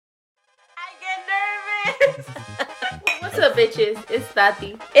Yes! What's up, bitches? It's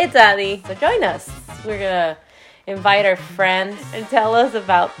Tati. It's Ali. So join us. We're gonna invite our friends and tell us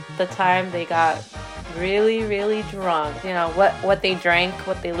about the time they got really, really drunk. You know, what they drank,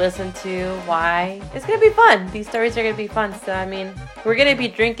 what they listened to, why. It's gonna be fun. These stories are gonna be fun. So, I mean, we're gonna be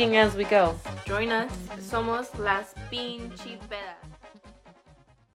drinking as we go. Join us. Somos las pinchipedas.